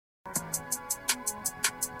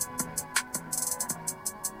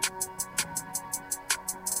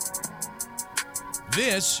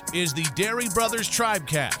This is the Dery Brothers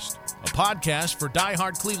Tribecast, a podcast for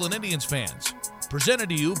diehard Cleveland Indians fans. Presented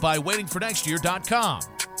to you by waitingfornextyear.com.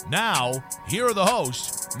 Now, here are the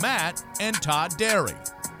hosts, Matt and Todd Dery.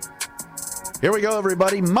 Here we go,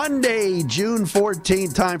 everybody. Monday, June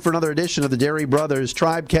 14th, time for another edition of the Dery Brothers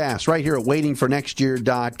Tribecast right here at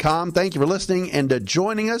waitingfornextyear.com. Thank you for listening and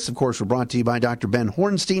joining us. Of course, we're brought to you by Dr. Ben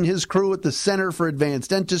Hornstein, his crew at the Center for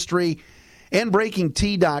Advanced Dentistry, and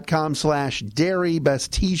BreakingT.com/Dery.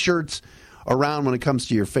 Best T-shirts around when it comes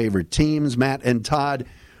to your favorite teams. Matt and Todd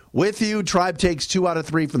with you. Tribe takes 2 out of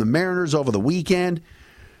 3 from the Mariners over the weekend.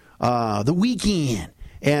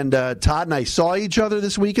 And Todd and I saw each other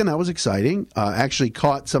this weekend. That was exciting. Actually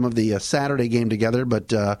caught some of the Saturday game together,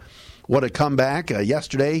 but what a comeback.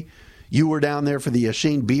 Yesterday, you were down there for the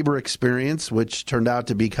Shane Bieber experience, which turned out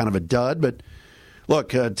to be kind of a dud. But look,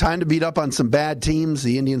 time to beat up on some bad teams.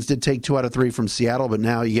 The Indians did take 2 out of 3 from Seattle, but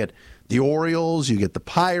now you get the Orioles, you get the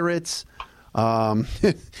Pirates, and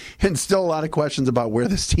still a lot of questions about where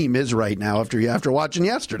this team is right now after watching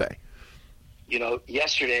yesterday. You know,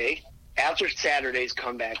 yesterday, after Saturday's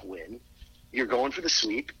comeback win, you're going for the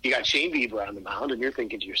sweep. You got Shane Bieber on the mound, and you're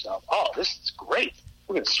thinking to yourself, oh, this is great.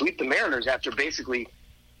 We're going to sweep the Mariners after basically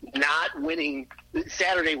not winning.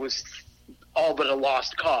 Saturday was all but a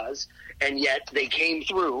lost cause, and yet they came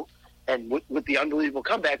through and with the unbelievable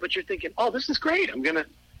comeback. But you're thinking, oh, this is great. I'm gonna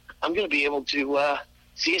be able to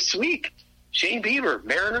see a sweep. Shane Bieber,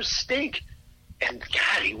 Mariners stink. And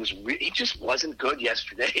God, he just wasn't good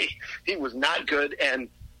yesterday. He was not good, and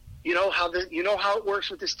you know how it works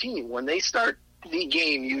with this team. When they start the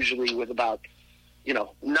game, usually with about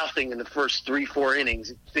nothing in the first 3-4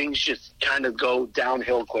 innings, things just kind of go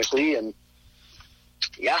downhill quickly. And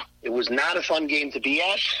yeah, it was not a fun game to be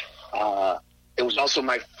at. It was also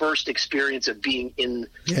my first experience of being in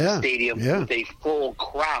the stadium with a full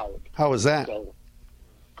crowd. How was that? So,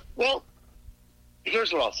 well,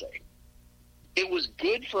 here's what I'll say. It was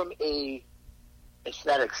good from a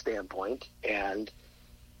aesthetic standpoint, and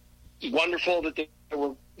wonderful that there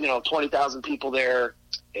were 20,000 people there,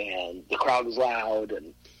 and the crowd was loud,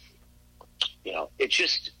 and it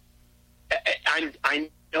just I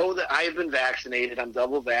know that I have been vaccinated. I'm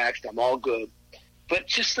double vaxxed. I'm all good, but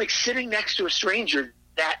just like sitting next to a stranger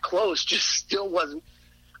that close just still wasn't.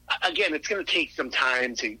 Again, it's going to take some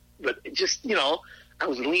time but it just I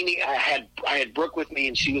was leaning. I had Brooke with me,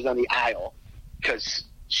 and she was on the aisle, because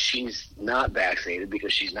she's not vaccinated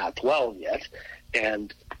because she's not 12 yet.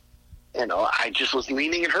 And, I just was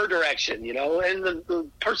leaning in her direction, and the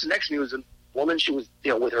person next to me was a woman. She was,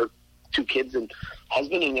 with her 2 kids and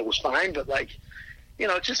husband, and it was fine. But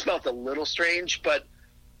it just felt a little strange. But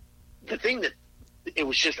the thing that it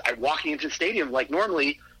was just, I walking into the stadium, like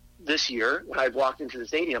normally this year when I walked into the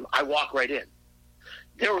stadium, I walk right in.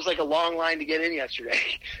 There was a long line to get in yesterday.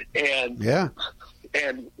 And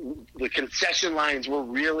and the concession lines were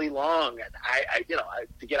really long. And I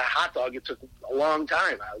to get a hot dog, it took a long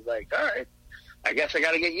time. I was like, all right, I guess I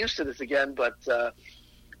got to get used to this again. But,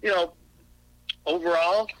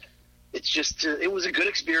 overall, it's just, it was a good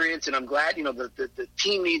experience. And I'm glad, the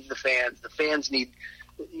team needs the fans. The fans need,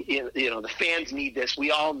 the fans need this.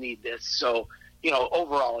 We all need this. So,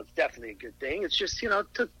 overall, it's definitely a good thing. It's just,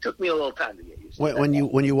 took me a little time to get used to it.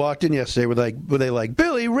 When you walked in yesterday, were they like,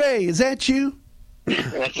 Billy Ray, is that you?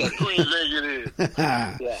 That's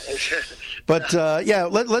But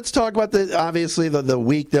let's talk about the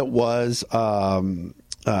week that was.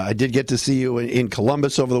 I did get to see you in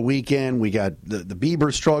Columbus over the weekend. We got the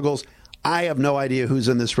Bieber struggles. I have no idea who's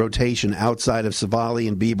in this rotation outside of Savali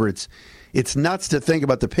and Bieber. It's nuts to think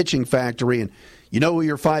about the pitching factory, and who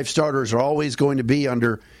your 5 starters are always going to be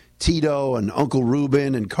under Tito and Uncle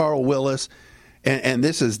Ruben and Carl Willis. And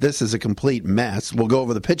this is a complete mess. We'll go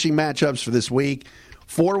over the pitching matchups for this week.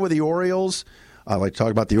 4 with the Orioles. I like to talk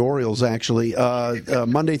about the Orioles, actually.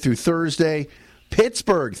 Monday through Thursday.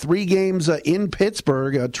 Pittsburgh, 3 games in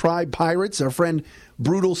Pittsburgh. Tribe Pirates. Our friend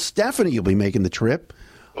Brutal Stephanie will be making the trip.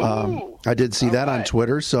 I did see that on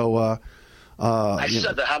Twitter. So, how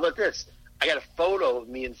about this? I got a photo of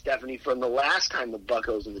me and Stephanie from the last time the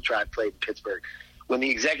Buccos and the Tribe played in Pittsburgh, when the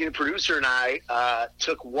executive producer and I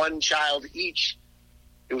took 1 child each.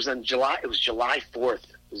 It was July 4th.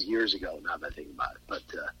 It was years ago, now that I think about it. But,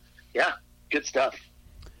 good stuff.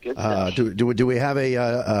 Good stuff. Do we have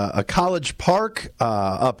a College Park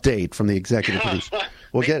update from the executive producer?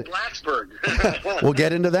 Blacksburg. We'll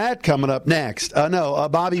get into that coming up next.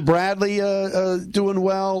 Bobby Bradley doing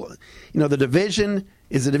well. The division,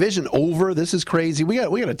 is the division over? This is crazy. We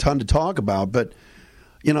got a ton to talk about, but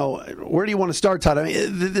where do you want to start, Todd? I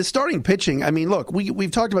mean, the starting pitching, I mean, look,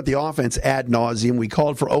 we've talked about the offense ad nauseum. We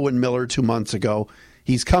called for Owen Miller 2 months ago.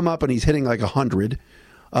 He's come up and he's hitting like 100.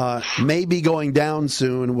 Maybe going down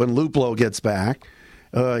soon when Luplow gets back.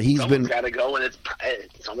 Someone's got to go, and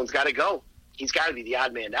someone's got to go. He's got to be the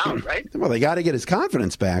odd man out, right? Well, they got to get his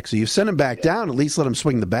confidence back. So you send him back down, at least let him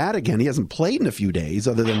swing the bat again. He hasn't played in a few days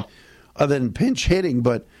other than pinch hitting.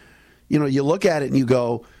 But, you look at it and you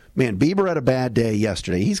go, man, Bieber had a bad day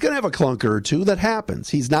yesterday. He's going to have a clunker or two. That happens.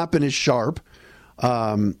 He's not been as sharp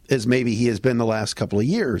as maybe he has been the last couple of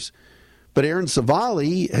years. But Aaron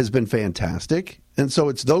Savali has been fantastic. And so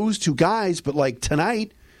it's those two guys. But like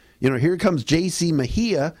tonight, here comes J.C.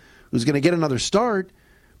 Mejia, who's going to get another start.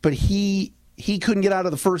 But he couldn't get out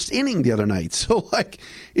of the first inning the other night. So,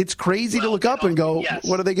 it's crazy to look up and go, yes,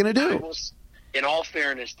 what are they going to do? In all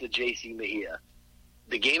fairness to J.C. Mejia,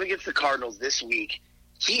 the game against the Cardinals this week,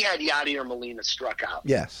 he had Yadier Molina struck out.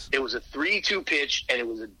 Yes. It was a 3-2 pitch, and it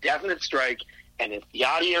was a definite strike. And if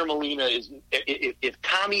Yadier Molina if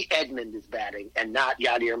Tommy Edmond is batting and not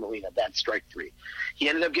Yadier Molina, that's strike 3. He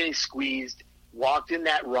ended up getting squeezed, walked in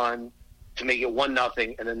that run to make it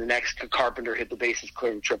 1-0, and then the next Carpenter hit the bases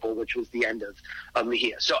clearing triple, which was the end of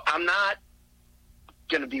Mejia. So I'm not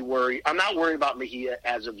going to be worried. I'm not worried about Mejia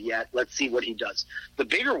as of yet. Let's see what he does. The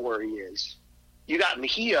bigger worry is you got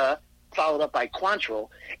Mejia followed up by Quantrill,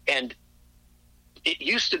 and it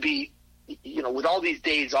used to be, with all these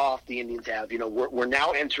days off the Indians have, we're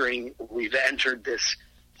now we've entered this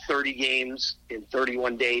 30 games in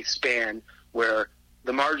 31 day span where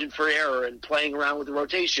the margin for error and playing around with the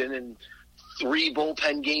rotation and 3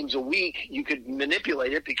 bullpen games a week, you could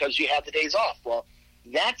manipulate it because you had the days off. Well,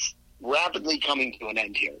 that's rapidly coming to an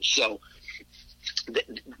end here. So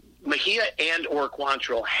Mejia and or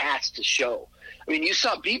Quantrill has to show. I mean, you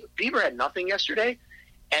saw Bieber had nothing yesterday,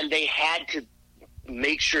 and they had to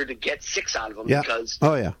make sure to get 6 out of him because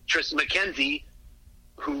Tristan McKenzie,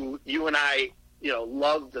 who you and I,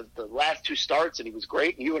 loved the last 2 starts, and he was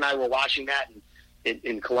great. And you and I were watching that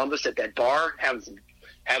in Columbus at that bar, having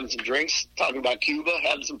some drinks, talking about Cuba,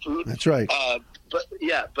 having some food. That's right.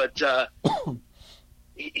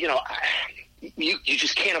 You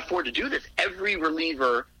just can't afford to do this. Every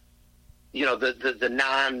reliever, the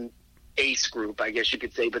non-ace group, I guess you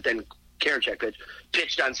could say, but then Karinchak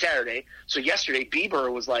pitched on Saturday. So yesterday,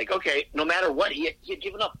 Bieber was like, okay, no matter what, he had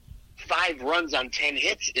given up 5 runs on 10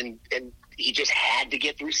 hits, and he just had to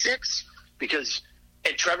get through 6 because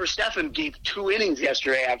Trevor Stephan gave 2 innings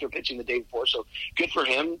yesterday after pitching the day before. So good for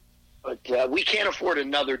him. But we can't afford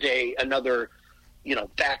another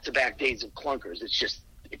back-to-back days of clunkers.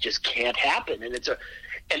 It just can't happen. And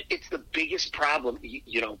it's the biggest problem.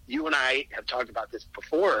 You and I have talked about this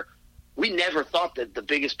before. We never thought that the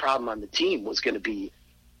biggest problem on the team was going to be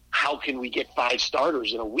how can we get 5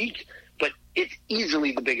 starters in a week? But it's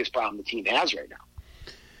easily the biggest problem the team has right now.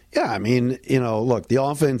 Yeah, I mean, look, the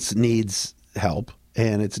offense needs help,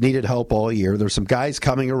 and it's needed help all year. There's some guys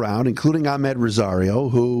coming around, including Ahmed Rosario,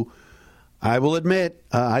 who I will admit,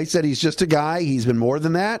 I said he's just a guy. He's been more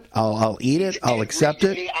than that. I'll eat it. I'll accept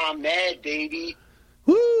it. Ahmed, baby.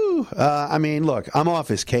 Woo! I mean, look, I'm off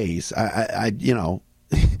his case.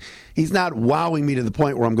 He's not wowing me to the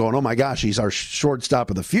point where I'm going, oh my gosh, he's our shortstop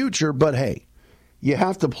of the future. But hey, you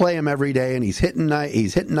have to play him every day, and he's hitting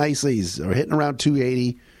nicely. He's hitting around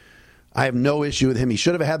 280. I have no issue with him. He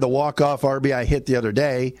should have had the walk-off RBI hit the other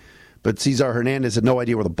day, but Cesar Hernandez had no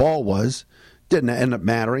idea where the ball was. Didn't end up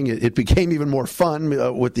mattering. It became even more fun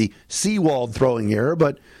with the Seawald throwing error.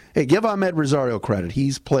 But hey, give Ahmed Rosario credit.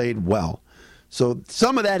 He's played well. So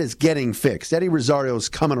some of that is getting fixed. Eddie Rosario's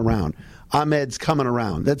coming around. Ahmed's coming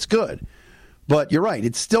around. That's good. But you're right.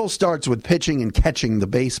 It still starts with pitching and catching the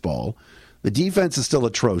baseball. The defense is still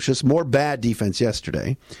atrocious. More bad defense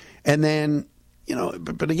yesterday. And then,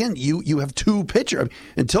 but again, you have 2 pitchers.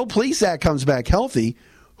 Until Plesac comes back healthy,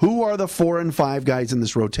 who are the 4 and 5 guys in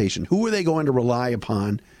this rotation? Who are they going to rely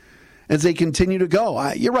upon as they continue to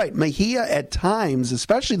go? You're right. Mejia at times,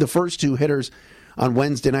 especially the first 2 hitters on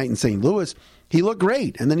Wednesday night in St. Louis, he looked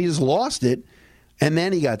great. And then he just lost it. And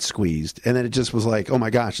then he got squeezed. And then it just was like, oh my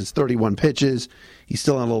gosh, it's 31 pitches. He's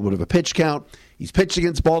still on a little bit of a pitch count. He's pitched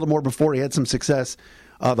against Baltimore before. He had some success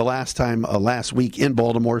the last week in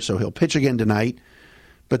Baltimore, so he'll pitch again tonight.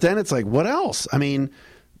 But then it's like, what else? I mean,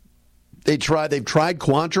 they've tried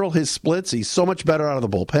Quantrill, his splits. He's so much better out of the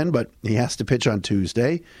bullpen, but he has to pitch on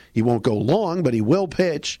Tuesday. He won't go long, but he will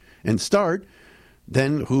pitch and start.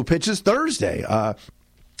 Then who pitches Thursday?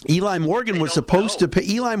 Eli Morgan was supposed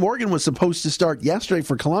to start yesterday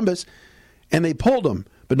for Columbus, and they pulled him.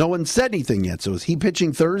 But no one said anything yet. So is he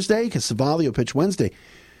pitching Thursday? Because Savali will pitch Wednesday.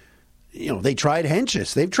 they tried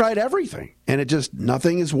Henches. They've tried everything, and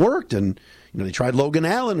nothing has worked. And, they tried Logan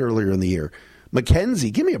Allen earlier in the year.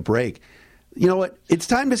 McKenzie, give me a break. You know what? It's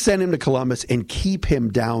time to send him to Columbus and keep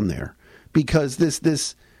him down there, because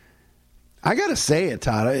this I got to say it,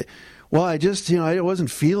 Todd. I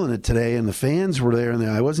wasn't feeling it today, and the fans were there, and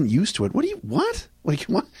I wasn't used to it. What? Like,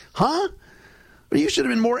 what? Huh? But you should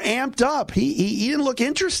have been more amped up. He didn't look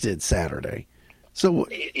interested Saturday. So,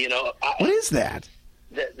 what is that?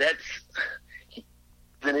 That's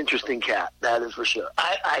an interesting cat. That is for sure.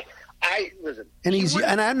 I listen.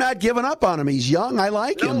 And I'm not giving up on him. He's young. I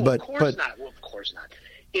like him, but of course not. Well, of course not.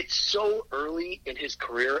 It's so early in his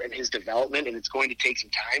career and his development, and it's going to take some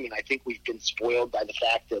time. And I think we've been spoiled by the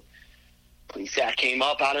fact that Plesac came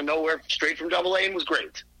up out of nowhere, straight from Double A, and was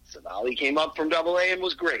great. Savali came up from Double A and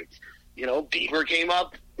was great. Bieber came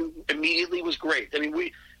up immediately, was great. I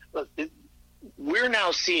mean, we're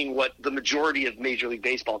now seeing what the majority of Major League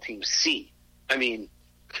Baseball teams see. I mean,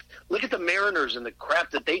 look at the Mariners and the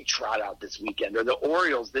crap that they trot out this weekend, or the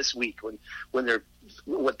Orioles this week when they're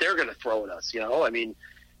what they're going to throw at us. I mean,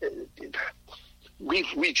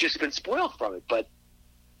 we've just been spoiled from it. But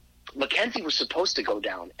McKenzie was supposed to go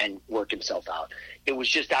down and work himself out. It was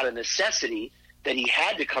just out of necessity that he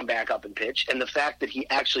had to come back up and pitch, and the fact that he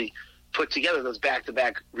actually put together those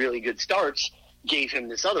back-to-back really good starts gave him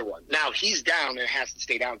this other one. Now he's down and has to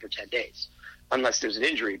stay down for 10 days unless there's an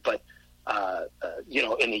injury. But,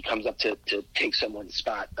 and he comes up to take someone's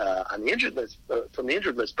spot on the injured list, from the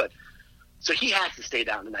injured list. But so he has to stay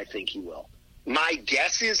down, and I think he will. My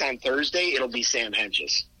guess is on Thursday it'll be Sam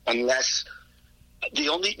Henches, unless the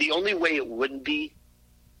only way it wouldn't be.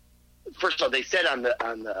 First of all, they said I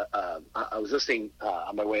was listening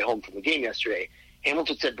on my way home from the game yesterday.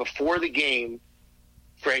 Hamilton said before the game,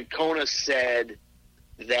 Francona said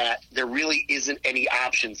that there really isn't any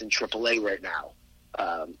options in AAA right now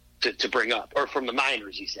to bring up, or from the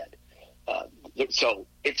minors, he said. So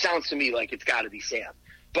it sounds to me like it's got to be Sam.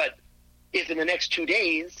 But if in the next 2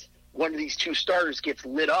 days one of these two starters gets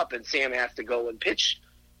lit up and Sam has to go and pitch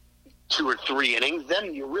 2 or 3 innings,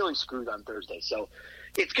 then you're really screwed on Thursday. So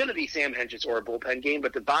it's going to be Sam Henches or a bullpen game.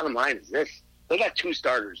 But the bottom line is this: they got 2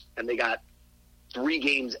 starters and they got 3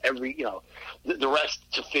 games the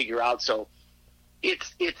rest to figure out. So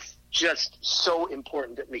it's just so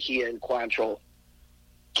important that Mejia and Quantrill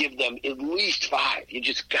give them at least 5. You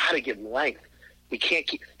just got to give them length. We can't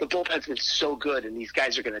keep the bullpen's been so good, and these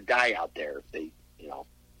guys are going to die out there if they,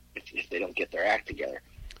 if they don't get their act together.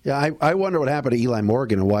 Yeah, I wonder what happened to Eli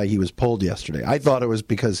Morgan and why he was pulled yesterday. I thought it was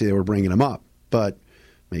because they were bringing him up, but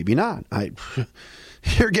maybe not.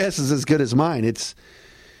 Your guess is as good as mine. It's,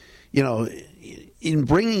 in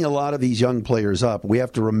bringing a lot of these young players up, we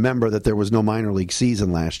have to remember that there was no minor league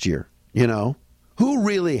season last year. Who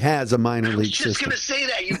really has a minor league system? I was just going to say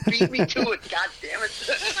that. You beat me to it. God damn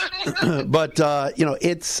it. But,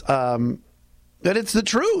 it's the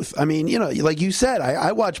truth. I mean, like you said,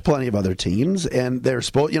 I watch plenty of other teams, and they're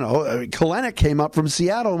supposed, Kalenic came up from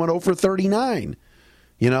Seattle and went 0 for 39.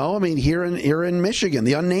 I mean, here in Michigan,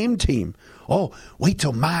 the unnamed team. Oh, wait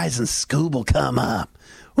till Mize and Scooble come up.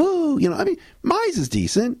 Woo, Mize is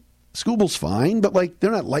decent. Scooble's fine, but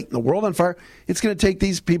they're not lighting the world on fire. It's going to take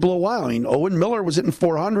these people a while. I mean, Owen Miller was hitting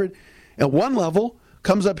 400 at one level,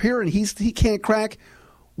 comes up here and he can't crack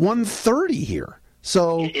 130 here.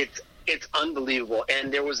 So it's unbelievable.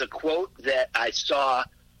 And there was a quote that I saw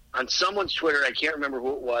on someone's Twitter. I can't remember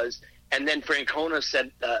who it was. And then Francona said,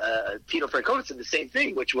 Tito Francona said the same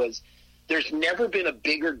thing, which was, there's never been a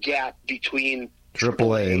bigger gap between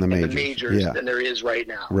AAA and the majors than there is right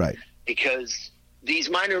now. Right. Because these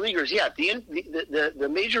minor leaguers, the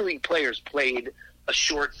major league players played a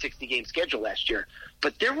short 60-game schedule last year,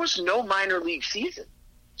 but there was no minor league season.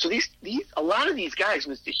 So a lot of these guys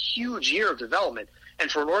missed a huge year of development,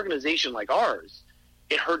 and for an organization like ours,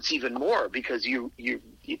 it hurts even more because the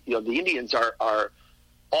Indians are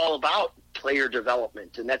all about player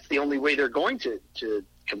development, and that's the only way they're going to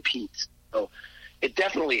compete. So it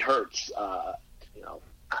definitely hurts.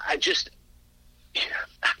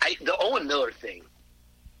 The Owen Miller thing.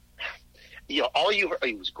 He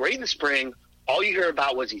was great in the spring. All you hear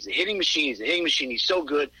about was he's a hitting machine. He's so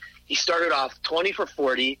good. He started off 20 for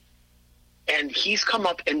 40, and he's come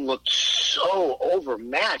up and looked so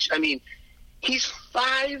overmatched. I mean, he's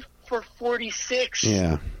 5 for 46.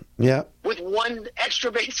 Yeah. With 1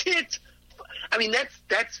 extra base hit. I mean,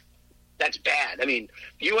 that's bad. I mean,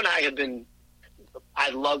 you and I have been. I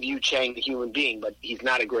love Yu Chang, the human being, but he's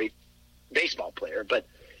not a great baseball player. But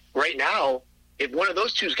right now, if one of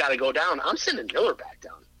those two's got to go down, I'm sending Miller back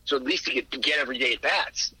down. So at least he could get every day at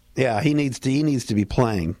bats. Yeah, he needs to be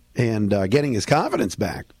playing and getting his confidence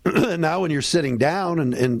back. Now when you're sitting down,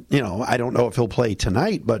 and I don't know if he'll play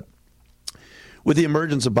tonight, but with the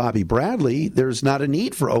emergence of Bobby Bradley, there's not a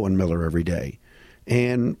need for Owen Miller every day.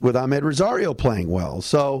 And with Ahmed Rosario playing well.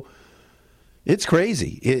 So it's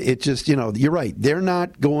crazy. It just, you're right. They're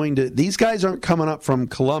not going to, these guys aren't coming up from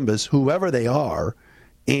Columbus, whoever they are,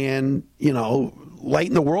 and,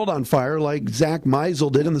 lighting the world on fire like Zach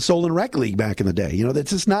Meisel did in the Solon Rec League back in the day.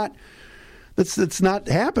 That's just not, that's not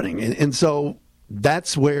happening. And so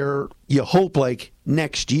that's where you hope, like,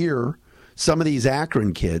 next year, some of these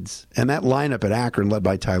Akron kids, and that lineup at Akron led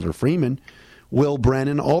by Tyler Freeman, Will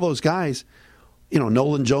Brennan, all those guys,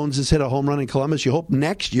 Nolan Jones has hit a home run in Columbus. You hope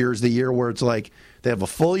next year is the year where it's like they have a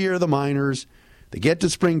full year of the minors, they get to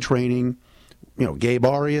spring training, Gabe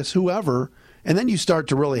Arias, whoever, and then you start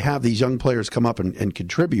to really have these young players come up and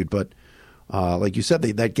contribute. But like you said,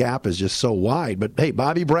 that gap is just so wide. But, hey,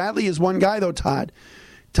 Bobby Bradley is one guy, though, Todd.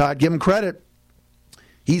 Todd, give him credit.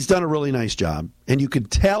 He's done a really nice job. And you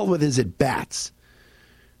could tell with his at-bats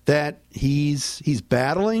that he's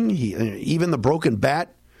battling. Even the broken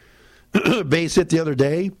bat base hit the other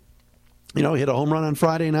day, hit a home run on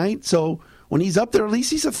Friday night. So when he's up there, at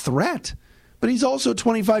least he's a threat. But he's also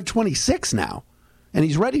 25-26 now, and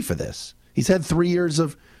he's ready for this. He's had 3 years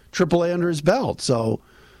of AAA under his belt. So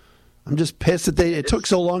I'm just pissed that it took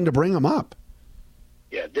so long to bring him up.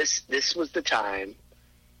 Yeah, this was the time.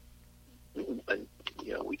 And,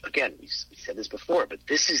 we said this before, but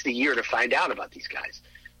this is the year to find out about these guys.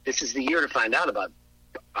 This is the year to find out about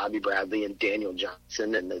Bobby Bradley and Daniel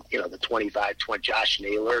Johnson and the 25, Josh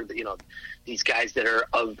Naylor, these guys that are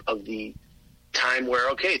of the time where,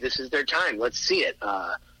 okay, this is their time. Let's see it.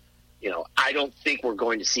 I don't think we're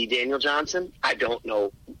going to see Daniel Johnson. I don't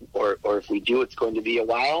know, or if we do, it's going to be a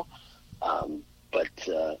while. But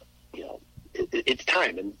it's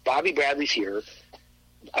time. And Bobby Bradley's here.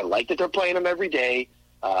 I like that they're playing him every day.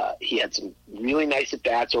 He had some really nice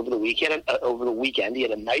at-bats over the weekend. He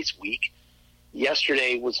had a nice week.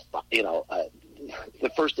 Yesterday was,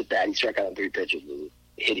 the first at-bat, he struck out on 3 pitches. It was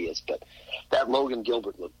hideous. But that Logan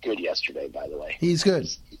Gilbert looked good yesterday, by the way. He's good.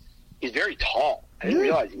 He's very tall. I didn't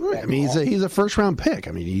realize he was that tall. He's a first-round pick.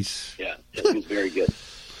 He's... Yeah, he was very good.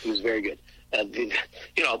 He was very good. But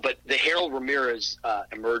the Harold Ramirez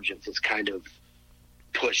emergence has kind of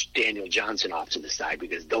pushed Daniel Johnson off to the side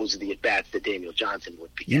because those are the at-bats that Daniel Johnson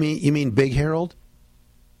would be getting. You mean Big Harold?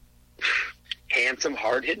 Handsome,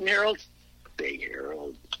 hard-hitting Harold? Big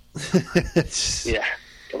Harold. Yeah,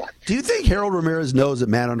 come on. Do you think Harold Ramirez knows that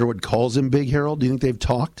Matt Underwood calls him Big Harold? Do you think they've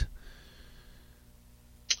talked?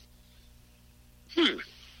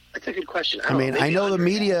 That's a good question. I know the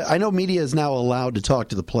media. I know media is now allowed to talk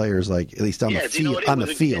to the players, like at least on the field. On the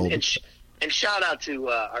field. And shout out to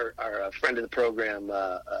our friend of the program,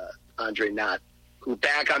 Andre Knott, who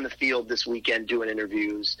back on the field this weekend doing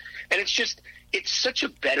interviews. And it's such a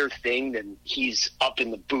better thing than he's up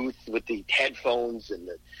in the booth with the headphones and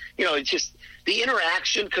it's just the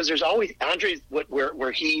interaction, because there's always Andre's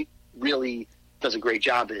where he really does a great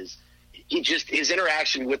job is. His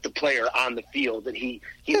interaction with the player on the field, and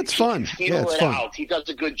it's fun. It's fun. Out. He does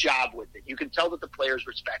a good job with it. You can tell that the players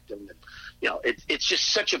respect him. And, it's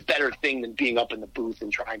just such a better thing than being up in the booth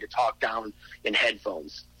and trying to talk down in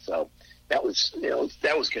headphones. So that was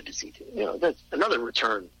good to see too. That's another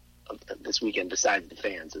return of this weekend besides the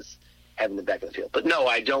fans is having the back of the field. But no,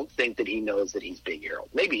 I don't think that he knows that he's Big Harold.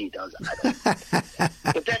 Maybe he does. I don't.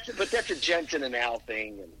 but that's a Jensen and Al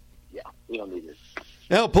thing, and yeah, we don't need this.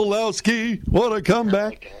 Al Pulowski, what a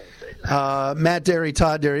comeback. Matt Dery,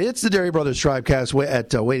 Todd Dery. It's the Dery Brothers Tribecast at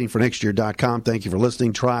waitingfornextyear.com. Thank you for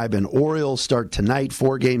listening. Tribe and Orioles start tonight,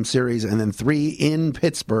 4-game series, and then 3 in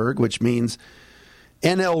Pittsburgh, which means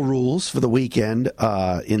NL rules for the weekend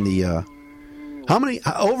in the how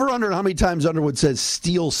many times Underwood says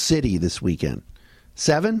Steel City this weekend?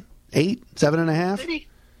 7, 8, 7.5? City?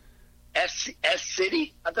 S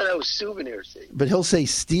City? I thought that was Souvenir City. But he'll say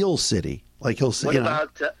Steel City. Like he'll say, what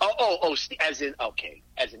about as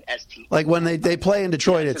in ST. Like when they play in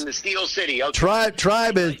Detroit, it's in the Steel City. Okay.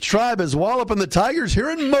 Tribe is walloping the Tigers here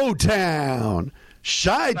in Motown,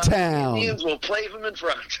 Chi-Town. Indians will play them in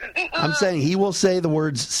front. I'm saying he will say the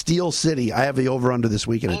words Steel City. I have the over under this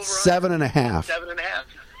weekend. It's 7.5.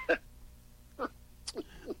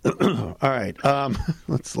 7.5. All right.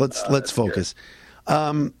 Let's focus.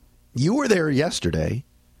 You were there yesterday.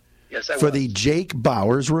 Yes, I was. For the Jake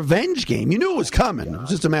Bauers revenge game. You knew it was coming. It was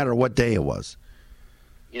just a matter of what day it was.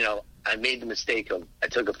 I made the mistake of I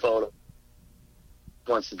took a photo.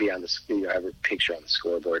 Wants to be on the I have a picture on the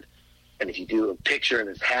scoreboard, And if you do a picture and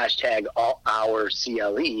it's hashtag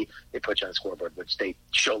 #CLE, they put you on a scoreboard, which they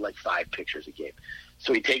show like 5 pictures a game.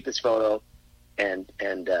 So we take this photo, and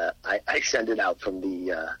I send it out from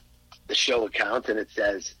the show account, and it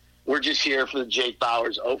says, "We're just here for the Jake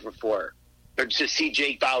Bauers 0 for 4, or to see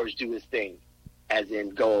Jake Bauers do his thing, as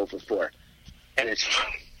in go 0 for 4." And it's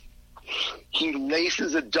he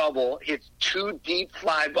laces a double, hits 2 deep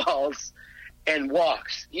fly balls, and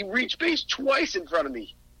walks. He reached base twice in front of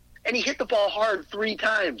me, and he hit the ball hard 3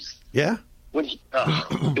 times. Yeah. When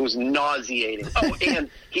it was nauseating. Oh, and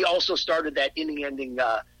he also started that inning-ending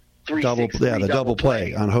 3-6-3 double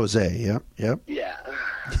play on Jose. Yep. Yeah.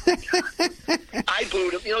 I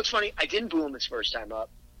booed him. You know, it's funny. I didn't boo him his first time up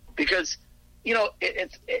because, you know,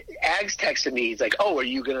 Ags texted me. He's like, "Oh, are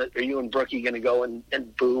you and Brookie gonna go and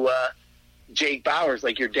boo Jake Bauers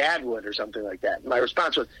like your dad would or something like that?" And my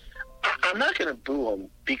response was, I'm not going to boo him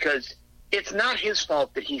because it's not his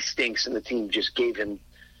fault that he stinks and the team just gave him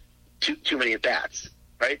too many at-bats,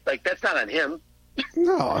 right? Like, that's not on him.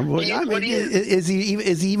 No, is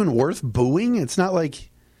he even worth booing? It's not like,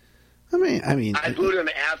 I mean, I booed him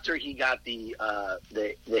after he got the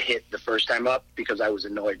hit the first time up because I was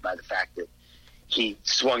annoyed by the fact that he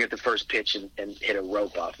swung at the first pitch and hit a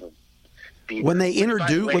rope off him. Bieber. When they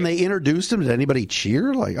introduced him, did anybody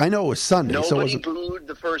cheer? Like, I know it was Sunday. Nobody booed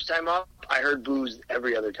the first time up. I heard boos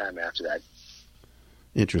every other time after that.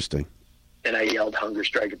 Interesting. And I yelled "hunger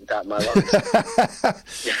strike" at the top of my lungs.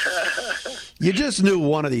 You just knew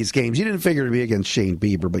one of these games. You didn't figure it'd be against Shane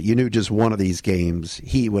Bieber, but you knew just one of these games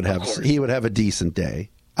he would have a decent day.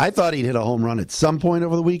 I thought he'd hit a home run at some point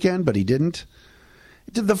over the weekend, but he didn't.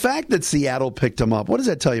 The fact that Seattle picked him up, what does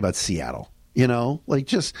that tell you about Seattle? You know, like,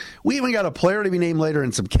 just, we even got a player to be named later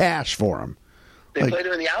and some cash for him. They played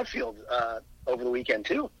him in the outfield over the weekend,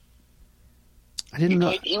 too. I didn't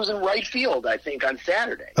know. He was in right field, I think, on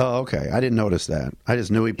Saturday. Oh, okay. I didn't notice that. I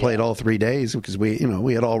just knew he played all 3 days because we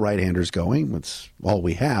had all right-handers going. That's all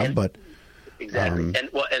we have, but. Exactly.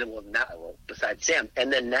 Besides Sam.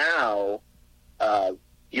 And then now,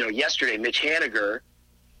 yesterday, Mitch Haniger,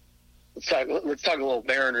 let's talk a little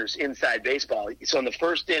Mariners inside baseball. So in the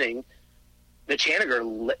first inning, Mitch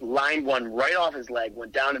Haniger lined one right off his leg,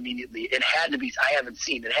 went down immediately. It had to be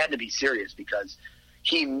serious because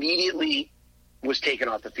he immediately was taken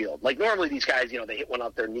off the field. Like, normally these guys, they hit one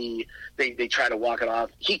off their knee, they try to walk it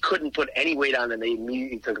off. He couldn't put any weight on, and they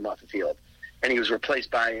immediately took him off the field. And he was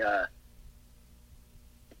replaced by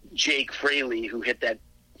Jake Fraley, who hit that.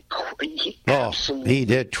 He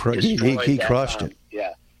did. He crushed it.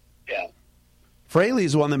 Yeah.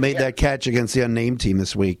 Fraley's the one that made that catch against the unnamed team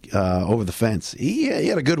this week over the fence. He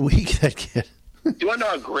had a good week, that kid. Do you want to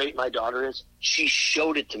know how great my daughter is? She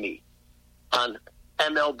showed it to me on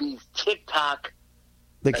MLB's TikTok.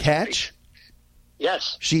 The catch?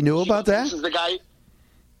 Yes. She knew about that? This is the guy,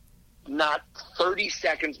 not 30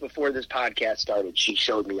 seconds before this podcast started, she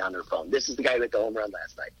showed me on her phone. This is the guy who hit the home run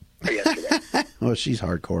last night, or yesterday. Oh, she's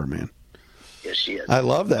hardcore, man. Yes, she is. I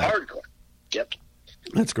love that. Hardcore. Yep.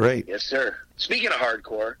 That's great. Yes, sir. Speaking of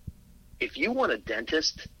hardcore, if you want a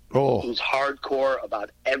dentist Oh. who's hardcore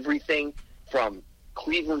about everything from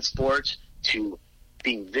Cleveland sports to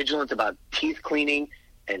being vigilant about teeth cleaning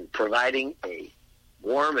and providing a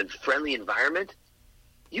warm and friendly environment,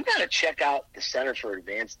 you got to check out the Center for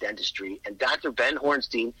Advanced Dentistry and Dr. Ben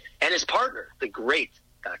Hornstein and his partner, the great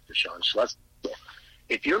Dr. Sean Schlesinger.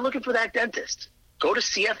 If you're looking for that dentist, go to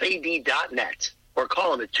cfad.net or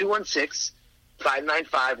call them at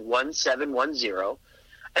 216-595-1710,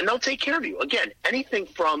 and they'll take care of you. Again, anything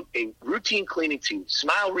from a routine cleaning to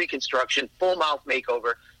smile reconstruction, full mouth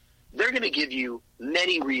makeover, they're going to give you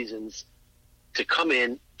many reasons to come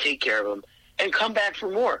in, take care of them, and come back for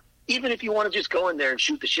more. Even if you want to just go in there and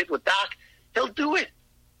shoot the shit with Doc, he'll do it.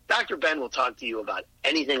 Dr. Ben will talk to you about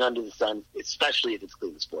anything under the sun, especially if it's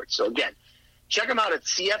Cleveland sports. So again, check them out at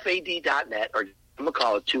cfad.net or give them a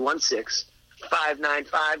call at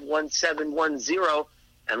 216-595-1710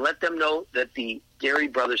 and let them know that the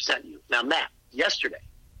Dery brothers sent you. Now, Matt, yesterday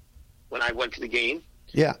when I went to the game,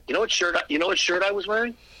 yeah, you know what shirt I was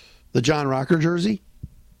wearing? The John Rocker jersey?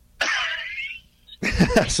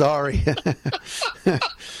 Sorry.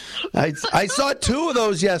 I saw 2 of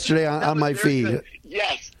those yesterday on my feed.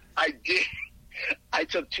 Yes, I did. I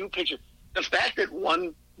took 2 pictures. The fact that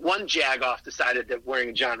one jagoff decided that wearing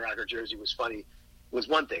a John Rocker jersey was funny was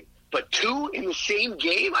one thing. But 2 in the same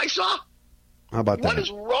game I saw? How about that? What is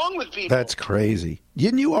wrong with people? That's crazy.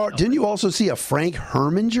 Didn't you also see a Frank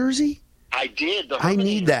Herman jersey? I did. I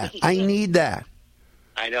need that. I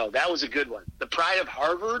know. That was a good one. The pride of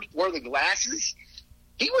Harvard wore the glasses.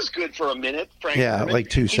 He was good for a minute, Frank Herman. Like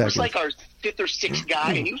 2 seconds. He was like our 5th or 6th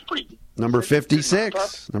guy, and he was pretty Number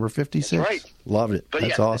 56. Number 56. That's right. Loved it. But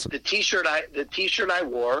That's yeah, awesome. The T-shirt I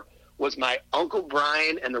wore was my Uncle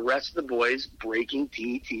Brian and the rest of the boys Breaking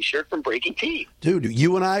Tea T-shirt from Breaking Tea. Dude,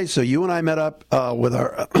 you and I met up with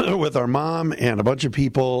our with our mom and a bunch of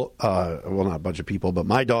people. Well, not a bunch of people, but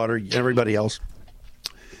my daughter, everybody else.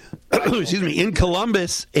 Excuse me, in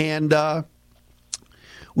Columbus, and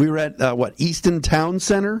we were at Easton Town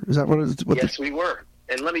Center. Is that what it is? Yes, we were.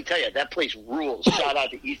 And let me tell you, that place rules. Shout out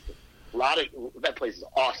to Easton. That place is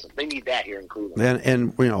awesome. They need that here in Cleveland.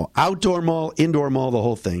 And outdoor mall, indoor mall, the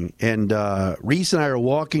whole thing. And Reese and I are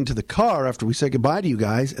walking to the car after we say goodbye to you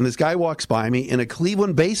guys, and this guy walks by me in a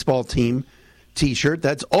Cleveland baseball team T-shirt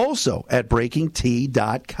that's also at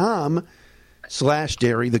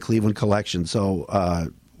BreakingT.com/Dery, the Cleveland collection.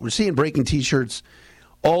 So we're seeing Breaking T-shirts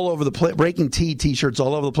all over the place. Breaking Tea T-shirts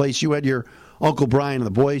all over the place. You had your Uncle Brian and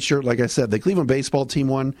the boys shirt, like I said, the Cleveland baseball team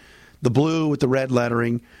one, the blue with the red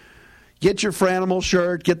lettering. Get your Franimal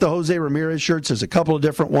shirt. Get the Jose Ramirez shirts. There's a couple of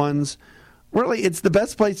different ones. Really, it's the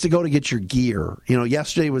best place to go to get your gear.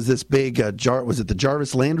 Yesterday was this big was it the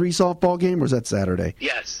Jarvis Landry softball game, or was that Saturday?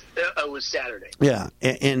 Yes, it was Saturday. Yeah,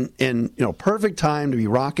 and perfect time to be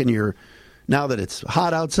rocking your. Now that it's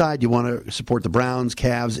hot outside, you want to support the Browns,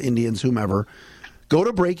 Cavs, Indians, whomever. Go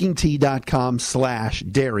to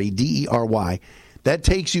BreakingT.com/Dery, Dery. That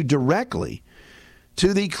takes you directly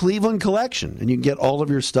to the Cleveland collection, and you can get all of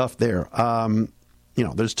your stuff there.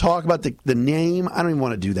 There's talk about the name. I don't even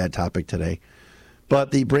want to do that topic today.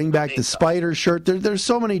 But the Bring Back the Spider shirt, there's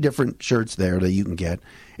so many different shirts there that you can get.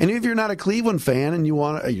 And if you're not a Cleveland fan and you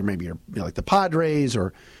want to, maybe you're like the Padres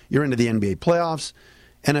or you're into the NBA playoffs,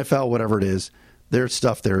 NFL, whatever it is, their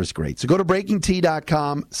stuff there is great. So go to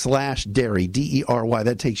BreakingT.com/Dery, Dery.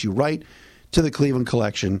 That takes you right to the Cleveland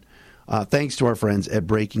collection. Thanks to our friends at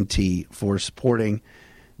Breaking Tea for supporting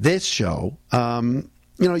this show.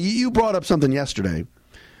 You brought up something yesterday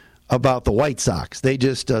about the White Sox. They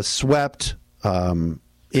just swept in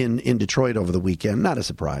Detroit over the weekend. Not a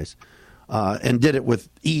surprise. And did it with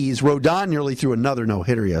ease. Rodon nearly threw another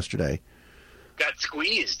no-hitter yesterday. Got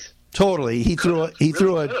squeezed. Totally. He threw a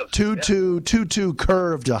 2-2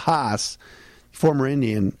 curve to Haas, former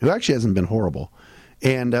Indian, who actually hasn't been horrible.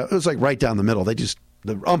 And it was like right down the middle. The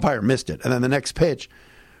umpire missed it. And then the next pitch,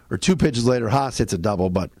 or 2 pitches later, Haas hits a double.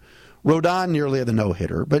 But Rodon nearly had the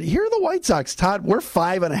no-hitter. But here are the White Sox, Todd. We're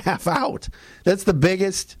 5.5 out. That's the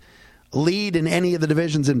biggest lead in any of the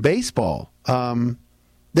divisions in baseball.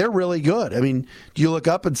 They're really good. I mean, do you look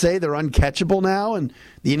up and say they're uncatchable now and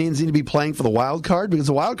the Indians need to be playing for the wild card? Because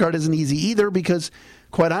the wild card isn't easy either because,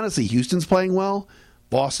 quite honestly, Houston's playing well.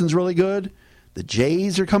 Boston's really good. The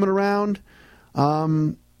Jays are coming around.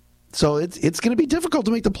 So it's going to be difficult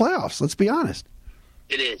to make the playoffs, let's be honest.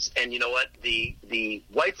 It is. And you know what? The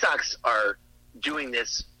White Sox are doing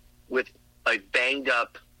this with a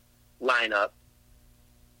banged-up lineup.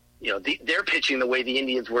 They're pitching the way the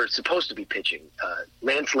Indians were supposed to be pitching.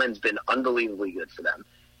 Lance Lynn's been unbelievably good for them.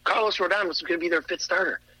 Carlos Rodon was going to be their fifth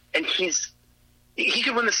starter. And he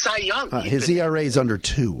could win the Cy Young. His ERA is under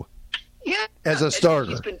 2. Yeah. As a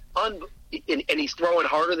starter. He's been and he's throwing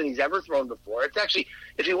harder than he's ever thrown before. It's actually,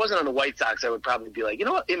 if he wasn't on the White Sox, I would probably be like, you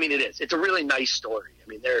know what? I mean, it is. It's a really nice story. I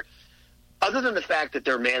mean, other than the fact that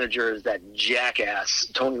their manager is that jackass,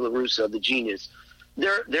 Tony La Russa, the genius,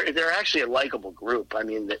 they're actually a likable group. I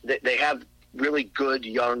mean, they have really good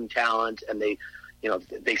young talent, and they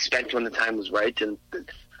spent when the time was right. And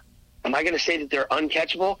am I going to say that they're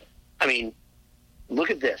uncatchable? I mean, look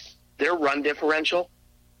at this. Their run differential,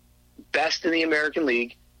 best in the American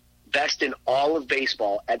League, best in all of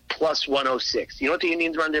baseball at plus 106. You know what the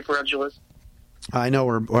Indians' run differential is? I know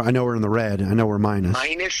we're in the red. I know we're minus.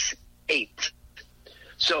 -8.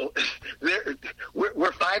 So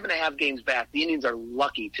we're 5.5 games back. The Indians are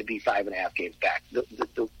lucky to be 5.5 games back, to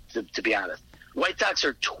be honest. White Sox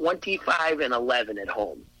are 25-11 at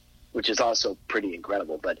home, which is also pretty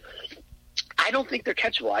incredible. But I don't think they're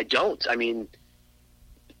catchable. I don't. I mean,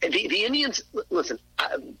 the Indians, listen,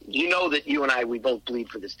 you know that you and we both bleed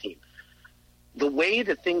for this team. The way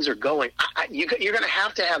that things are going, you're going to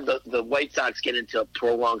have the White Sox get into a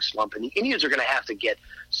prolonged slump, and the Indians are going to have to get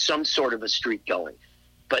some sort of a streak going.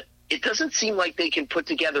 But it doesn't seem like they can put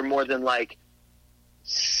together more than like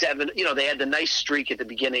 7. They had the nice streak at the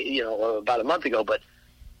beginning, about a month ago. But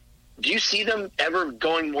do you see them ever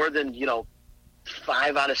going more than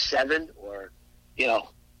 5 out of 7 or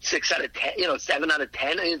 6 out of 10? 7 out of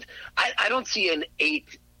 10. I don't see an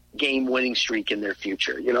 8-game winning streak in their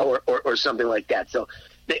future, or something like that. So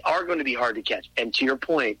they are going to be hard to catch. And to your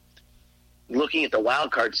point, looking at the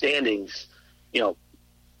wild card standings,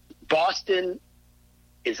 Boston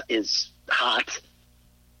is hot.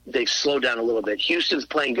 they've slowed down a little bit. Houston's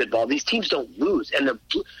playing good ball. These teams don't lose, and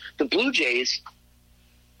the Blue Jays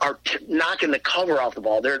are knocking the cover off the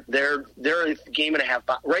ball. They're a game and a half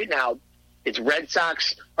right now. It's Red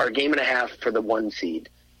Sox are a game and a half for the 1 seed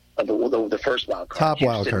of the first wild card. Top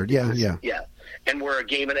Houston, wild card, yeah. And we're a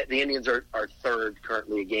game and the Indians are third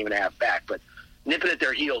currently, a game and a half back. But nipping at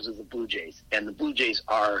their heels is the Blue Jays, and the Blue Jays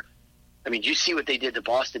are. I mean, did you see what they did to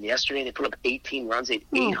Boston yesterday? They put up 18 runs. They had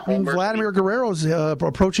 8 homers. Vladimir Guerrero's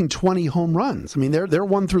approaching 20 home runs. I mean, they're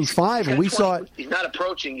 1 through 5, and we 20, saw it. He's not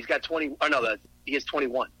approaching. He's got 20. Oh no, he has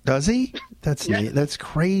 21. Does he? That's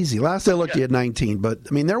crazy. Last I looked, he had 19. But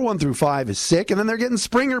I mean, their 1 through 5 is sick, and then they're getting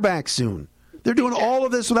Springer back soon. They're doing all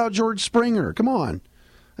of this without George Springer. Come on,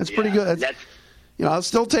 that's pretty good. I'll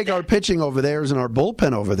still take our pitching over theirs and our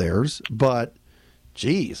bullpen over theirs, but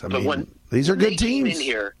geez, I mean, these are good teams.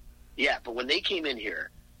 But when they came in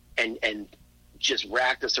here and just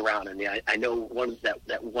racked us around, and I know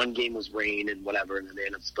that one game was rain and whatever, and then they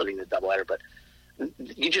ended up splitting the doubleheader. But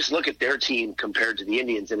you just look at their team compared to the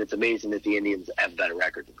Indians, and it's amazing that the Indians have a better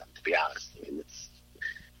record than them. To be honest, I mean,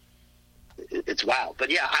 it's wild. But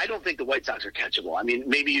yeah, I don't think the White Sox are catchable. I mean,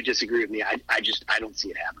 maybe you disagree with me. I don't see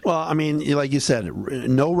it happening. Well, I mean, like you said,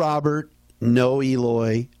 no Robert, no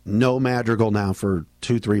Eloy, no Madrigal now for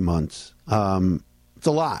 2-3 months. It's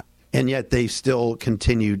a lot. And yet they still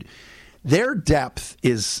continued. Their depth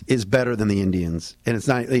is better than the Indians. And it's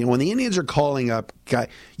not, when the Indians are calling up,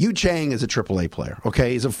 Yu Chang is a AAA player,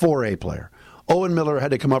 okay? He's a 4A player. Owen Miller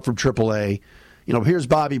had to come up from AAA. Here's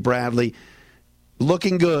Bobby Bradley.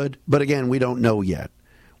 Looking good, but again, we don't know yet.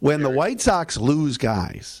 When the White Sox lose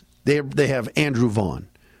guys, they have Andrew Vaughn.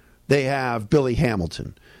 They have Billy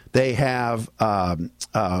Hamilton. They have...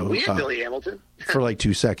 we had Billy Hamilton. For like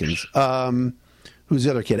 2 seconds. Who's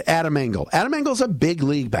the other kid? Adam Engel. Adam Engel's a big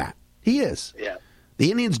league bat. He is. Yeah. The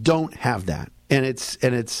Indians don't have that, and it's.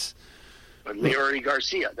 But Leori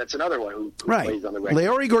Garcia, that's another one who plays on the record.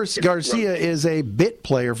 Leori Garcia is a bit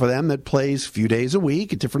player for them that plays a few days a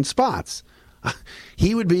week at different spots.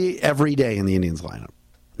 He would be every day in the Indians lineup.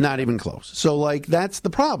 Not even close. So, that's the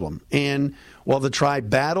problem. And while the Tribe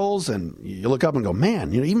battles, and you look up and go,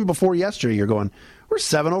 man, even before yesterday, you're going, we're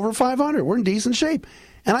 7 over 500. We're in decent shape.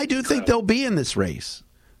 And I do think they'll be in this race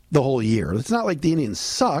the whole year. It's not like the Indians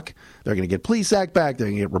suck. They're going to get Plesac back. They're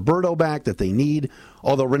going to get Roberto back that they need.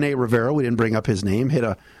 Although Rene Rivera, we didn't bring up his name, had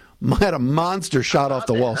a monster shot off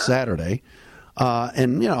the wall Saturday.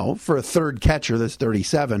 And, for a third catcher that's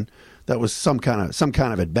 37, that was some kind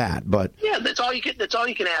of at bat. But yeah, that's all you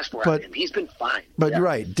can ask for out of him. He's been fine. But you're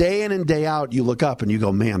right. Day in and day out, you look up and you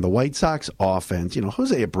go, man, the White Sox offense.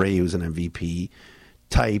 Jose Abreu's an MVP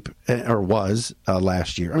type, or was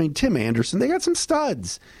last year. I mean, Tim Anderson, they got some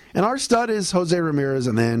studs. And our stud is Jose Ramirez,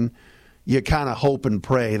 and then you kind of hope and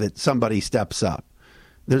pray that somebody steps up.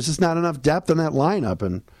 There's just not enough depth in that lineup,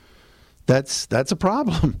 and that's a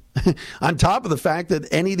problem. On top of the fact that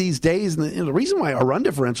any of these days, and the reason why our run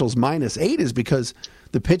differential is -8 is because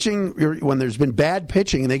the pitching, when there's been bad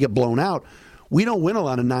pitching and they get blown out, we don't win a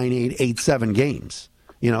lot of 9-8, 8-7 games.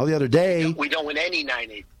 The other day... We don't win any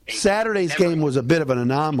 9-8. Saturday's game was a bit of an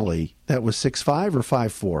anomaly. That was 6-5 or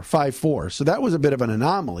 5-4? 5-4. So that was a bit of an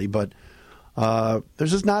anomaly, but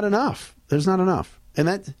there's just not enough. There's not enough. And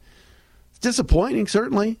that's disappointing,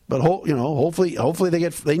 certainly. But hopefully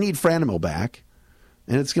they need Franmil back.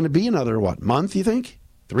 And it's going to be another, month, you think?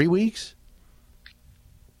 3 weeks?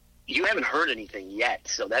 You haven't heard anything yet,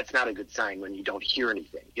 so that's not a good sign when you don't hear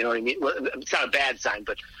anything. You know what I mean? Well, it's not a bad sign,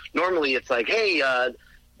 but normally it's like, hey,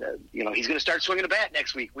 he's going to start swinging a bat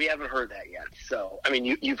next week. We haven't heard that yet. So, I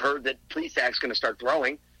mean, you've heard that Plesac's going to start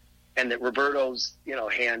throwing, and that Roberto's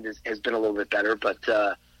hand has been a little bit better, but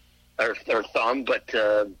or thumb. But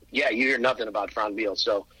you hear nothing about Franmil.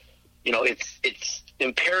 So, it's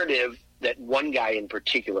imperative that one guy in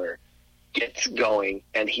particular gets going,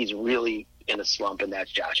 and he's really in a slump, and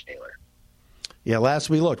that's Josh Naylor. Yeah, last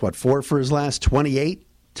we looked, 4 for his last 28?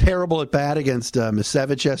 Terrible at bat against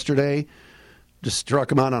Misevich yesterday. Just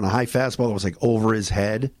struck him out on a high fastball that was over his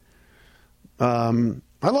head. I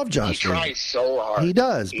love Josh. He tries so hard. He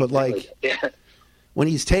does, but when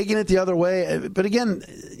he's taking it the other way. But again,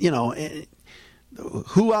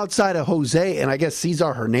 who outside of Jose and I guess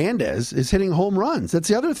Cesar Hernandez is hitting home runs? That's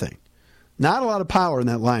the other thing. Not a lot of power in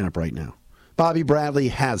that lineup right now. Bobby Bradley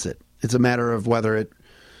has it. It's a matter of whether it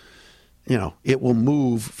will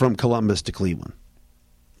move from Columbus to Cleveland.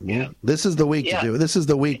 Yeah, this is the week to do it. This is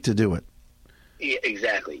the week to do it. Yeah,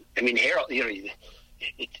 exactly. I mean, Harold, it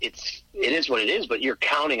is what it is, but you're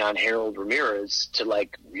counting on Harold Ramirez to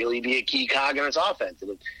really be a key cog in his offense.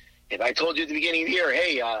 And if I told you at the beginning of the year,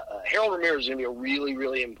 hey, Harold Ramirez is going to be a really,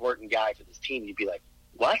 really important guy for this team, you'd be like,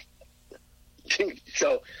 what?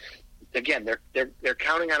 So again, they're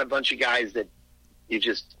counting on a bunch of guys that you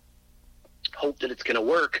just hope that it's going to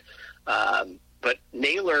work. But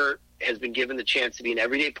Naylor has been given the chance to be an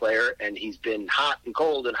everyday player, and he's been hot and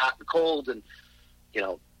cold, and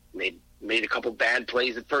made a couple bad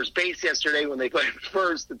plays at first base yesterday when they played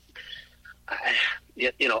first. And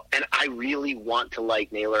I really want to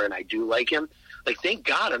like Naylor, and I do like him. Like, thank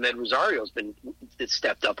God Ahmed Rosario's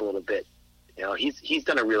stepped up a little bit. He's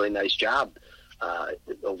done a really nice job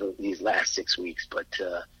over these last 6 weeks. But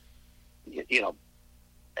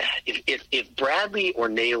if Bradley or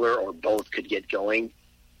Naylor or both could get going,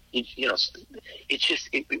 it's just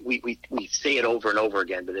we say it over and over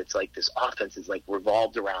again. But it's like this offense is like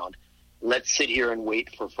revolved around, let's sit here and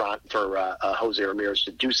wait for Jose Ramirez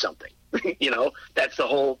to do something. That's the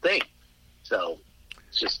whole thing. So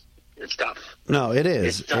it's tough. No, it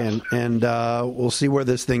is. And we'll see where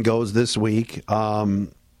this thing goes this week.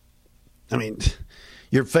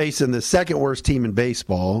 You're facing the second worst team in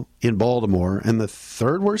baseball in Baltimore and the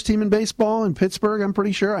third worst team in baseball in Pittsburgh, I'm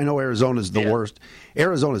pretty sure. I know Arizona's the worst.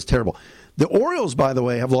 Arizona's terrible. The Orioles, by the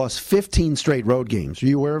way, have lost 15 straight road games. Are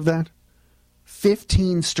you aware of that?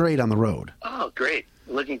 15 straight on the road. Oh, great.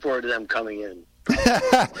 Looking forward to them coming in.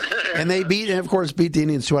 And they beat the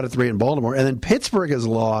Indians 2 out of 3 in Baltimore. And then Pittsburgh has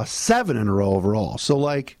lost 7 in a row overall. So,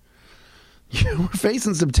 we're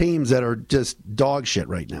facing some teams that are just dog shit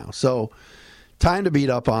right now. So, time to beat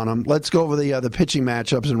up on them. Let's go over the pitching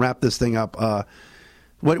matchups and wrap this thing up.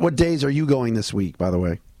 What days are you going this week, by the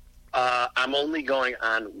way? I'm only going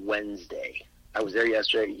on Wednesday. I was there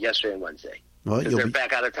yesterday and Wednesday. Well, because they're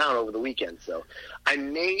back out of town over the weekend. So, I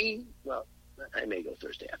may go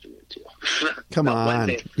Thursday afternoon, too. Come on.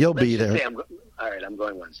 Wednesday. You'll be there. All right, I'm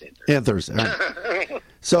going Wednesday and Thursday. Right.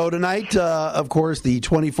 So tonight, of course, the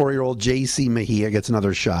 24-year-old J.C. Mejia gets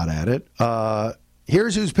another shot at it.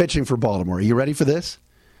 Here's who's pitching for Baltimore. Are you ready for this?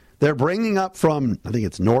 They're bringing up from, I think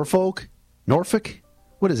it's Norfolk?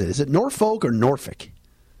 What is it? Is it Norfolk or Norfolk?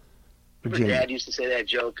 Remember Dad used to say that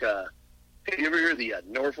joke, have you ever heard the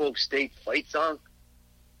Norfolk State fight song?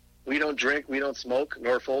 We don't drink, we don't smoke.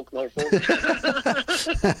 Norfolk.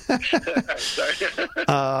 Sorry.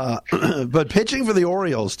 But pitching for the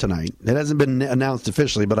Orioles tonight, it hasn't been announced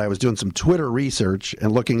officially, but I was doing some Twitter research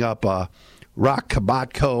and looking up Rock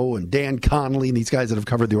Kabatko and Dan Connolly and these guys that have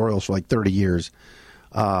covered the Orioles for like 30 years.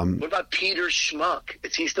 What about Peter Schmuck?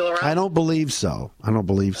 Is he still around? I don't believe so. And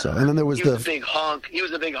then there was a big honk. He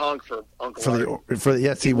was a big honk for Uncle Art.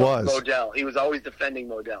 Yes, he was. Modell. He was always defending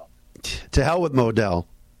Modell. To hell with Modell.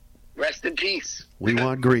 Rest in peace. We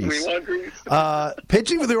want Grease.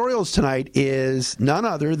 Pitching for the Orioles tonight is none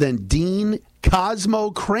other than Dean Cosmo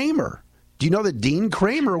Kramer. Do you know that Dean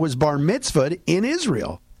Kramer was bar mitzvahed in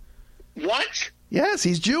Israel? What? Yes,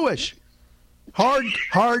 he's Jewish.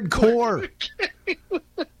 Hardcore.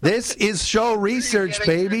 This is show research,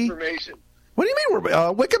 baby. What do you mean? We're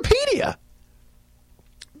Wikipedia.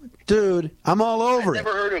 Dude, I'm all over it. I've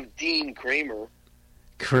never heard of Dean Kramer.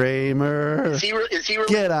 Is he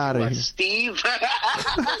get out of here, Steve?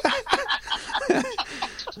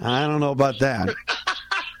 I don't know about that,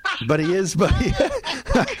 but he is.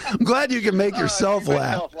 I'm glad you can make yourself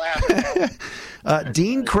laugh.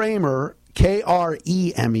 Dean Kramer, Kremer,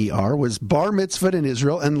 was bar mitzvahed in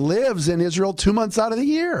Israel and lives in Israel 2 months out of the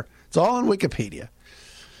year. It's all on Wikipedia.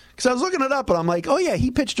 Because I was looking it up and I'm like, oh yeah,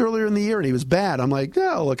 he pitched earlier in the year and he was bad. I'm like,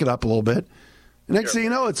 yeah, I'll look it up a little bit. Next thing you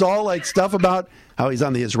know, it's all like stuff about how he's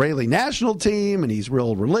on the Israeli national team and he's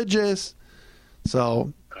real religious.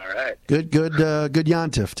 So, all right, good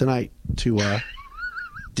Yontif tonight to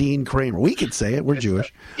Dean Kramer. We could say it. We're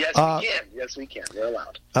Jewish. Yes, we can. Yes, we can. We're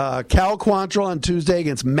allowed. Cal Quantrill on Tuesday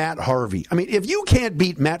against Matt Harvey. I mean, if you can't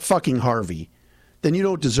beat Matt fucking Harvey, then you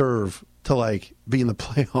don't deserve to be in the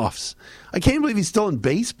playoffs. I can't believe he's still in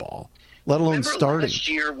baseball, let alone starting. Last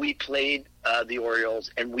year we played the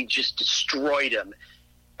Orioles, and we just destroyed them.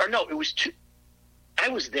 Or no, it was I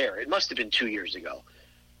was there. It must have been 2 years ago.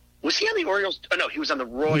 Was he on the Orioles? Oh, no, he was on the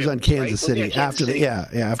Royals. He was on Kansas City after the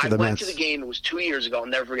Mets. I went to the game. It was 2 years ago. I'll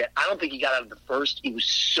never forget. I don't think he got out of the first. He was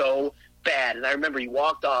so bad. And I remember he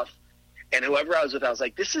walked off, and whoever I was with, I was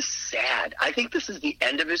like, this is sad. I think this is the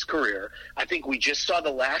end of his career. I think we just saw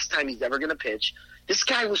the last time he's ever going to pitch. This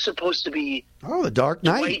guy was supposed to be the Dark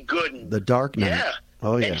Knight. Dwight Gooden. The Dark Knight. Yeah.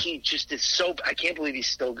 Oh, yeah. And he just is so – I can't believe he's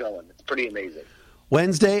still going. It's pretty amazing.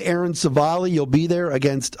 Wednesday, Aaron Savali, you'll be there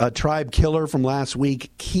against a tribe killer from last week,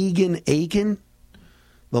 Keegan Aiken,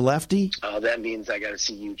 the lefty. Oh, that means I got to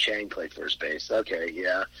see Yu Chang play first base. Okay,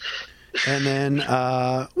 yeah. And then,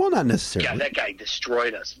 not necessarily. Yeah, that guy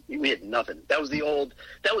destroyed us. We had nothing. That was the old,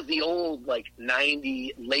 late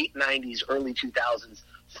 90s, early 2000s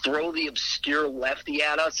throw the obscure lefty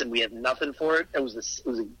at us, and we had nothing for it. It was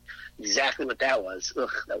exactly what that was. Ugh,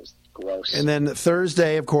 that was gross. And then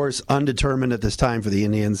Thursday, of course, undetermined at this time for the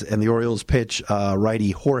Indians, and the Orioles pitch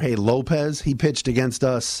righty Jorge Lopez. He pitched against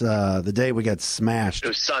us the day we got smashed. It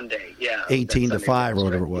was Sunday, yeah. 18-5 or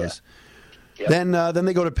whatever it was. Yeah. Yep. Then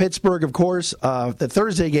they go to Pittsburgh, of course. The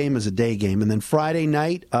Thursday game is a day game. And then Friday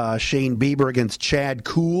night, Shane Bieber against Chad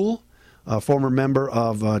Kuhl, a former member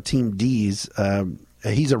of Team D's.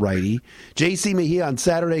 He's a righty. J.C. Mejia on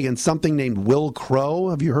Saturday against something named Will Crow.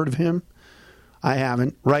 Have you heard of him? I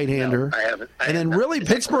haven't. Right-hander. No, I haven't. And then really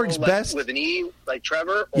Pittsburgh's best. With an E, like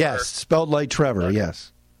Trevor? Or? Yes, spelled like Trevor, okay.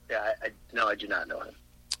 Yes. Yeah, no, I do not know him.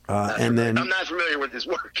 Then I'm not familiar with his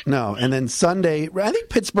work. No, and then Sunday, I think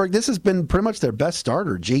Pittsburgh, this has been pretty much their best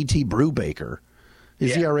starter, J.T. Brubaker.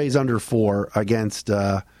 His ERA's under 4 against,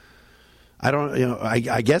 I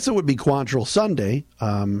guess it would be Quantrill Sunday.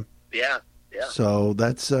 Yeah. So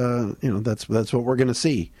that's that's what we're going to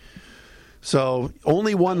see. So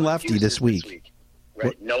only one lefty this week.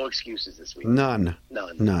 Right. No excuses this week. None.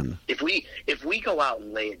 If we go out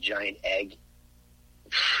and lay a giant egg,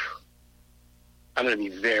 I'm going to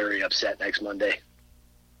be very upset next Monday.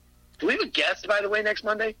 Do we have a guest, by the way, next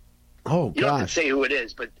Monday? Oh, you don't have to say who it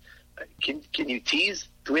is, but can you tease?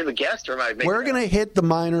 Do we have a guest, or am I? We're going to hit the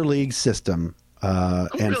minor league system. Who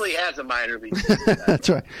really has a minor league system? That's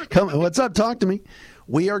right. Come, what's up? Talk to me.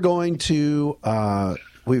 We are going to.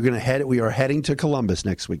 We are heading to Columbus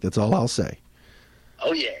next week. That's all I'll say.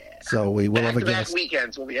 Oh yeah. So we will have a guest.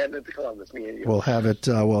 Weekends we'll be heading to Columbus. Me and you. We'll have it.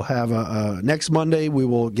 We'll have next Monday. We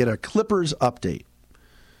will get a Clippers update.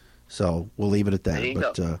 So we'll leave it at that. There you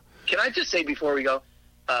go. Can I just say before we go,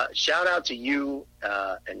 shout out to you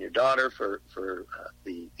and your daughter for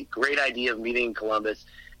the great idea of meeting in Columbus,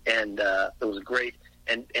 and it was great.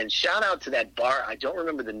 And shout out to that bar. I don't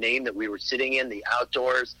remember the name that we were sitting in, the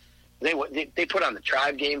outdoors. They put on the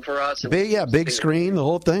Tribe game for us. Big screen, the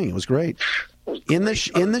whole thing. It was great. In the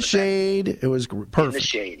shade, it was perfect. In the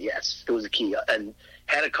shade, yes, it was a key, and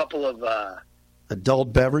had a couple of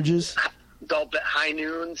adult beverages. Adult high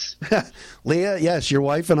noons. Leah, yes, your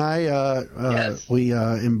wife and I, yes. We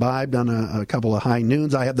imbibed on a couple of high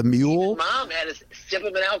noons. I had the mule. His mom had a sip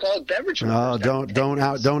of an alcoholic beverage. Oh,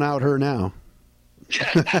 don't out her now.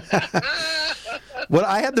 Well,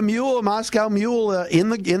 I had the mule, a Moscow mule, in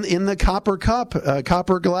the copper cup,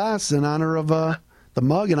 copper glass, in honor of the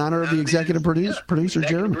mug, in honor of the executive producer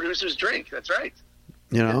Jeremy. Producer's drink. That's right.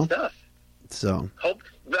 You know. Good stuff. So.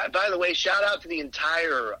 By the way, shout out to the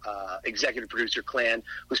entire executive producer clan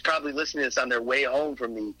who's probably listening to this on their way home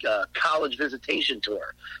from the college visitation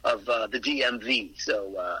tour of the DMV.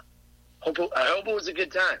 So I hope it was a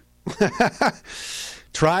good time.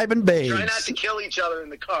 Tribe and babes. Try not to kill each other in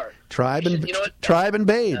the car. Tribe and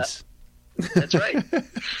babes. That's right.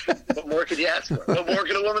 What more could you ask for? What more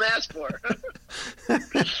could a woman ask for?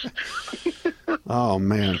 Oh,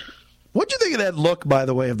 man. What'd you think of that look, by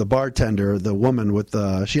the way, of the bartender, the woman with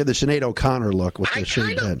she had the Sinead O'Connor look with the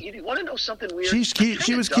shaved head. You want to know something weird? She's cute.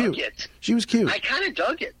 She was cute. She was cute. I kind of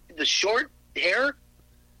dug it. The short hair,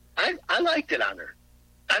 I liked it on her.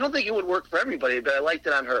 I don't think it would work for everybody, but I liked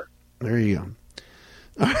it on her. There you go.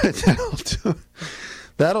 All right,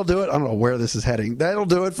 that'll do it. I don't know where this is heading. That'll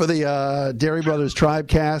do it for the Dery Brothers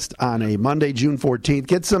Tribecast on a Monday, June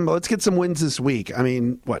 14th. Let's get some wins this week. I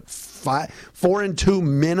mean, what, 4-2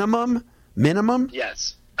 minimum? Minimum?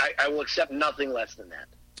 Yes, I will accept nothing less than that.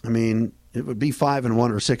 I mean, it would be 5-1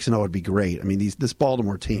 or 6-0 would be great. I mean, this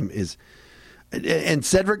Baltimore team is, and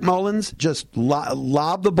Cedric Mullins just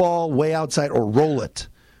lob the ball way outside or roll it.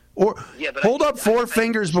 Or hold up four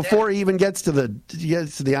fingers before he even gets to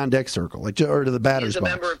the on deck circle, or to the batter's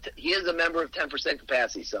box. He is a member of 10%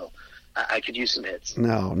 capacity, so I could use some hits.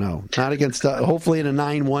 No, not against. Hopefully, in a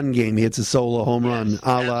 9-1 game, he hits a solo home run,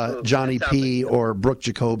 a la Johnny P. or Brooke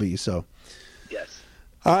Jacoby. So, yes.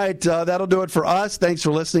 All right, that'll do it for us. Thanks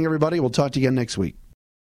for listening, everybody. We'll talk to you again next week.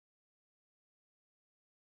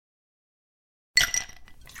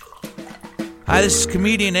 Hi, this is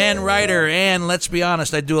comedian and writer, and let's be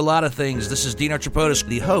honest, I do a lot of things. This is Dean Archipotis,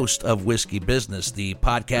 the host of Whiskey Business, the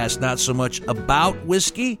podcast not so much about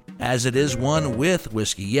whiskey as it is one with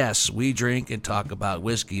whiskey. Yes, we drink and talk about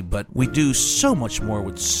whiskey, but we do so much more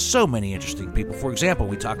with so many interesting people. For example,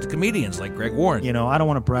 we talk to comedians like Greg Warren. You know, I don't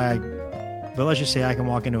want to brag, but let's just say I can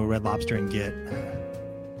walk into a Red Lobster and get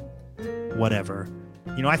whatever.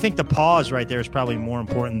 You know, I think the pause right there is probably more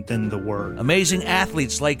important than the word. Amazing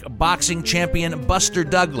athletes like boxing champion Buster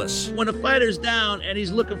Douglas. When a fighter's down and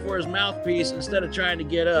he's looking for his mouthpiece instead of trying to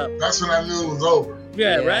get up, that's when I knew it was over.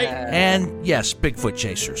 Yeah, right? And yes, Bigfoot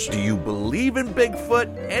chasers. Do you believe in Bigfoot?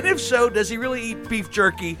 And if so, does he really eat beef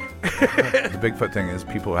jerky? The Bigfoot thing is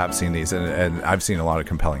people have seen these, and I've seen a lot of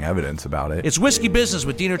compelling evidence about it. It's Whiskey Business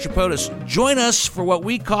with Dino Tripodis. Join us for what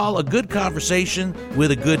we call a good conversation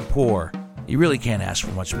with a good pour. You really can't ask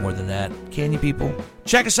for much more than that, can you, people?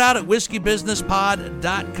 Check us out at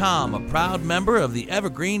whiskeybusinesspod.com, a proud member of the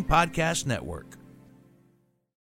Evergreen Podcast Network.